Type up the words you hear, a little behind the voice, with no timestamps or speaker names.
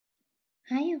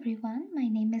Hi everyone, my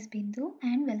name is Bindu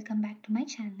and welcome back to my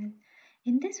channel.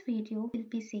 In this video, we'll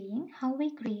be seeing how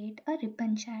we create a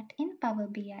ribbon chart in Power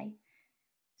BI.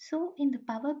 So in the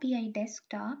Power BI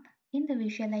desktop, in the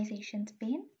visualizations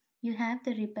pane, you have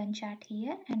the ribbon chart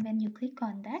here, and when you click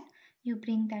on that, you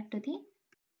bring that to the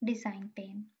design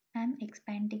pane. I'm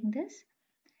expanding this,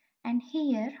 and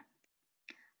here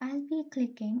I'll be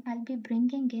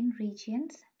bringing in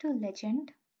regions to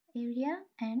legend area,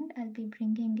 and I'll be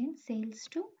bringing in sales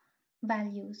to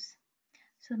values.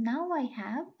 So now I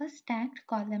have a stacked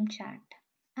column chart.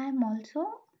 I am also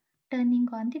turning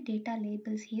on the data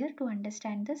labels here to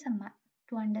understand this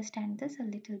a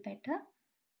little better.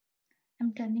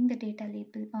 I'm turning the data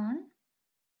label on.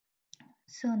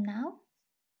 So now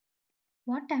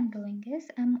what I'm doing is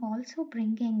I'm also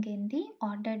bringing in the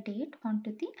order date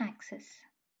onto the axis.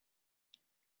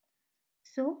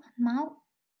 So now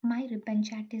my ribbon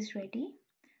chart is ready.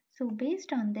 So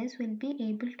based on this, we'll be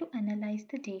able to analyze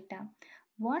the data.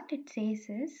 What it says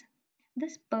is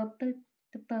this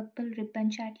the purple ribbon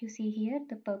chart you see here,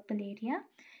 the purple area,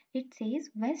 it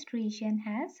says West region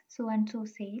has so and so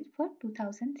sale for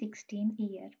 2016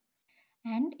 year,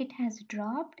 and it has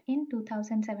dropped in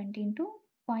 2017 to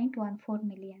 0.14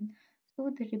 million.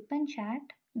 So the ribbon chart,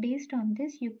 based on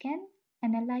this, you can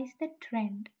analyze the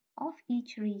trend of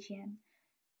each region,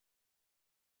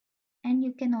 and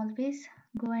you can always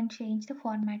go and change the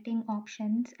formatting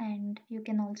options, and you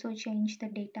can also change the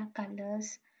data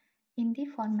colors in the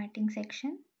formatting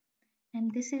section.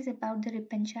 And this is about the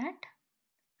ribbon chart.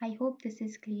 I hope this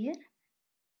is clear,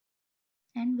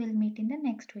 and we'll meet in the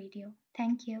next video.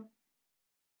 Thank you.